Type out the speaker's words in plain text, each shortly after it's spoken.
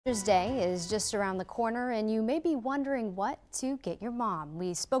Mother's Day is just around the corner, and you may be wondering what to get your mom.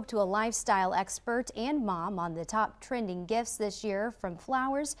 We spoke to a lifestyle expert and mom on the top trending gifts this year, from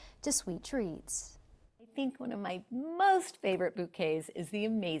flowers to sweet treats. I think one of my most favorite bouquets is the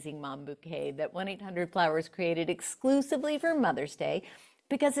Amazing Mom bouquet that 1-800-Flowers created exclusively for Mother's Day,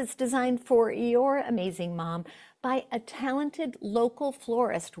 because it's designed for your amazing mom by a talented local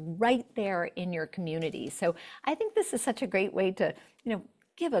florist right there in your community. So I think this is such a great way to,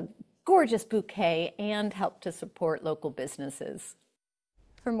 give a gorgeous bouquet and help to support local businesses.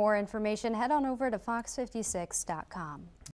 For more information, head on over to fox56.com.